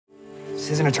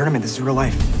This isn't a tournament, this is real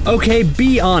life. Okay,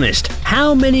 be honest.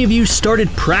 How many of you started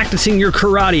practicing your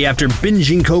karate after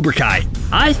binging Cobra Kai?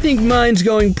 I think mine's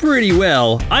going pretty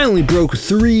well. I only broke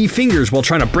 3 fingers while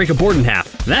trying to break a board in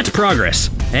half. That's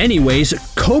progress. Anyways,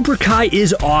 Cobra Kai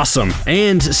is awesome,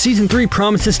 and Season 3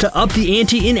 promises to up the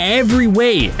ante in every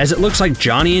way, as it looks like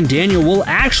Johnny and Daniel will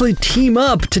actually team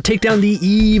up to take down the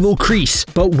evil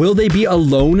Kreese. But will they be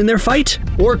alone in their fight?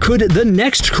 Or could the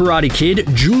next Karate Kid,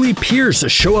 Julie Pierce,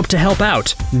 show up to help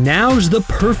out? Now's the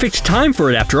perfect time for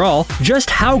it after all. Just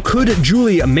how could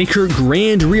Julie make her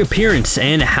grand reappearance,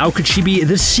 and how could she be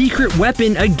the secret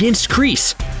weapon against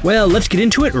Kreese? Well, let's get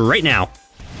into it right now.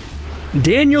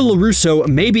 Daniel LaRusso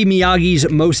may be Miyagi's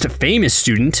most famous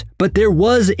student, but there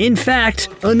was, in fact,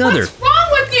 another. What's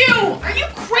wrong with you? Are you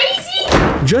crazy?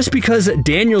 Just because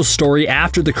Daniel's story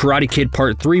after The Karate Kid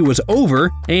Part 3 was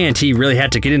over, and he really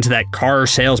had to get into that car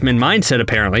salesman mindset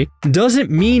apparently,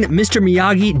 doesn't mean Mr.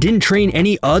 Miyagi didn't train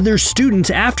any other students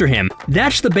after him.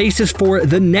 That's the basis for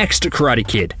the next Karate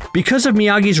Kid. Because of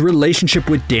Miyagi's relationship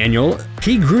with Daniel,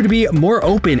 he grew to be more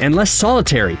open and less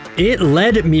solitary. It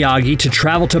led Miyagi to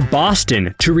travel to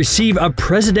Boston to receive a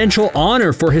presidential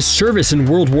honor for his service in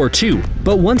World War II.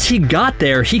 But once he got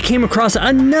there, he came across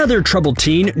another troubled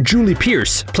teen, Julie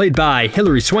Pierce, played by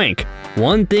Hilary Swank.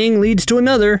 One thing leads to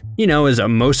another, you know, as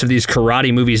most of these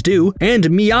karate movies do, and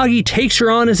Miyagi takes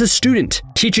her on as a student,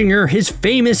 teaching her his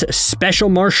famous special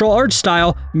martial arts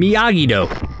style, Miyagi-do.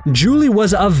 Julie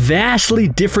was a vastly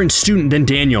different student than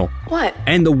Daniel. What?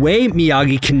 And the way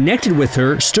Miyagi connected with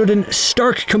her stood in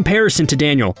stark comparison to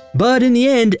Daniel. But in the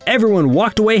end, everyone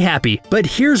walked away happy. But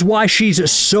here's why she's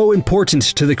so important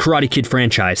to the Karate Kid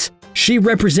franchise. She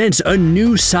represents a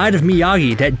new side of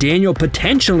Miyagi that Daniel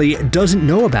potentially doesn't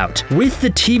know about. With the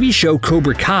TV show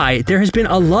Cobra Kai, there has been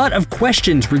a lot of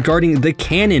questions regarding the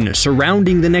canon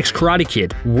surrounding the next Karate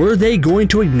Kid. Were they going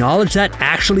to acknowledge that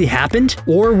actually happened?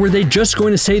 Or were they just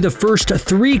going to say the first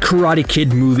 3 Karate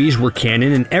Kid movies were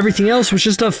canon and everything else was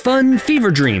just a fun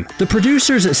fever dream? The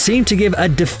producers seemed to give a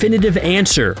definitive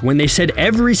answer when they said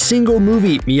every single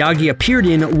movie Miyagi appeared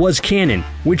in was canon,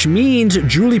 which means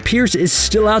Julie Pierce is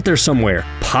still out there somewhere,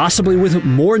 possibly with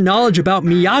more knowledge about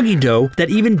Miyagi-do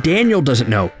that even Daniel doesn't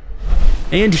know.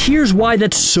 And here's why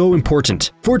that's so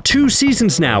important. For 2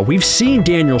 seasons now, we've seen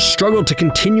Daniel struggle to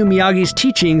continue Miyagi's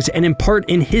teachings and impart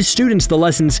in his students the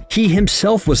lessons he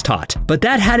himself was taught. But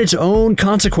that had its own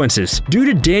consequences. Due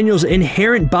to Daniel's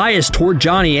inherent bias toward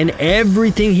Johnny and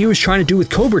everything he was trying to do with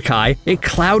Cobra Kai, it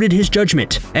clouded his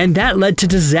judgment. And that led to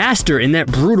disaster in that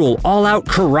brutal, all-out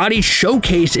karate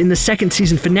showcase in the 2nd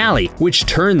season finale, which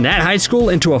turned that high school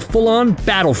into a full-on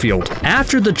battlefield.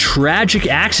 After the tragic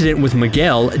accident with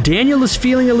Miguel, Daniel is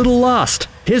feeling a little lost.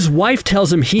 His wife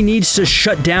tells him he needs to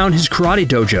shut down his karate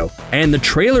dojo, and the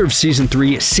trailer of Season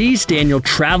 3 sees Daniel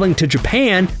traveling to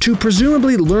Japan to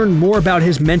presumably learn more about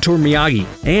his mentor Miyagi.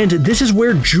 And this is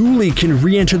where Julie can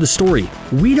re-enter the story.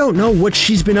 We don't know what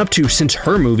she's been up to since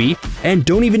her movie, and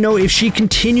don't even know if she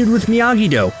continued with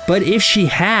Miyagi-do. But if she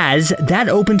has, that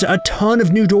opens a ton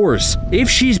of new doors.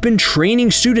 If she's been training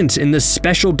students in this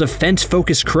special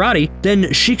defense-focused karate,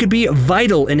 then she could be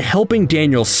vital in helping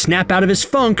Daniel snap out of his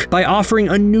funk by offering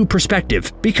a new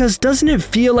perspective. Because doesn't it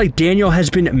feel like Daniel has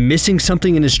been missing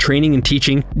something in his training and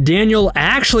teaching? Daniel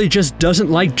actually just doesn't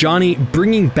like Johnny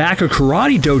bringing back a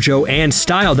karate dojo and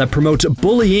style that promotes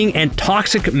bullying and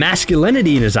toxic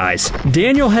masculinity in his eyes.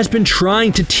 Daniel has been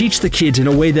trying to teach the kids in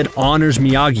a way that honors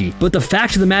Miyagi, but the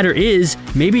fact of the matter is,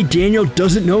 maybe Daniel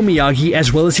doesn't know Miyagi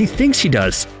as well as he thinks he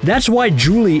does. That's why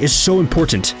Julie is so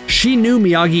important. She knew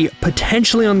Miyagi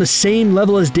potentially on the same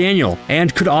level as Daniel,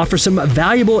 and could offer some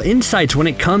valuable insights when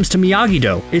it comes to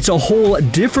Miyagi-do. It's a whole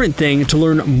different thing to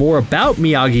learn more about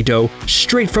Miyagi-do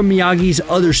straight from Miyagi's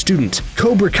other student.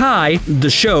 Cobra Kai, the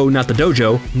show, not the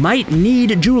dojo, might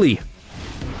need Julie.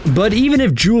 But even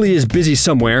if Julie is busy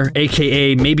somewhere,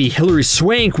 aka maybe Hilary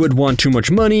Swank would want too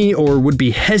much money or would be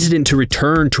hesitant to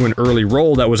return to an early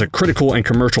role that was a critical and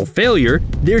commercial failure,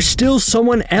 there's still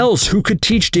someone else who could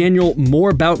teach Daniel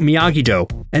more about Miyagi-do.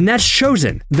 And that's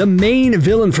Chozen, the main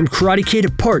villain from Karate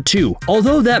Kid Part 2.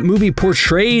 Although that movie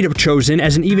portrayed Chozen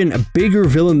as an even bigger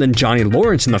villain than Johnny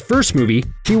Lawrence in the first movie,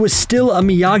 he was still a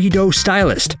Miyagi-do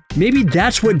stylist. Maybe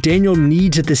that's what Daniel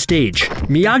needs at this stage.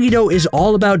 Miyagi-do is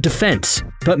all about defense,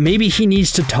 but maybe he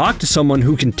needs to talk to someone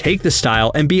who can take the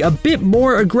style and be a bit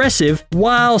more aggressive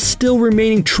while still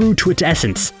remaining true to its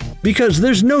essence. Because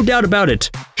there's no doubt about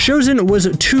it, Chozen was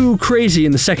too crazy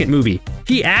in the second movie.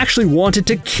 He actually wanted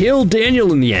to kill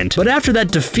Daniel in the end, but after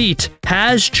that defeat,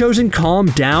 Has Chosen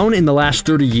calmed down in the last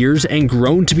 30 years and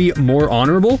grown to be more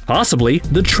honorable? Possibly.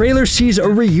 The trailer sees a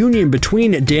reunion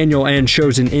between Daniel and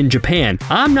Chosen in Japan.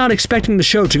 I'm not expecting the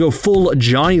show to go full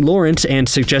Johnny Lawrence and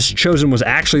suggest Chosen was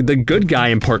actually the good guy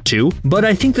in part 2, but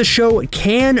I think the show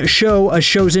can show a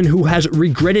Chosen who has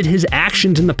regretted his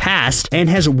actions in the past and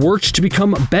has worked to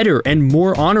become better and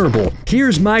more honorable.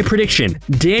 Here's my prediction.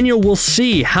 Daniel will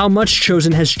see how much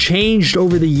Chosen has changed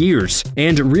over the years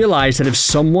and realize that if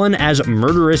someone as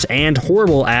murderous and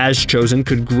horrible as Chosen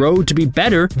could grow to be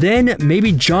better, then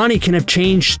maybe Johnny can have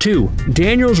changed too.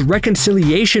 Daniel's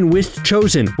reconciliation with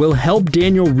Chosen will help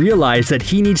Daniel realize that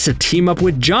he needs to team up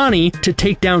with Johnny to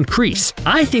take down Kreese.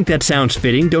 I think that sounds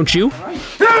fitting, don't you?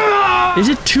 Is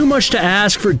it too much to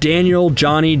ask for Daniel,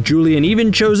 Johnny, Julie, and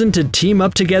even Chosen to team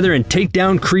up together and take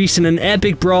down Kreese in an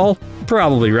epic brawl?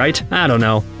 Probably, right? I don't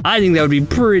know. I think that would be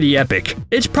pretty epic.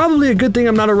 It's probably a good thing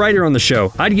I'm not a writer on the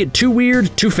show. I'd get too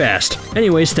weird too fast.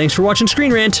 Anyways, thanks for watching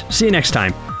Screen Rant. See you next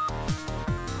time.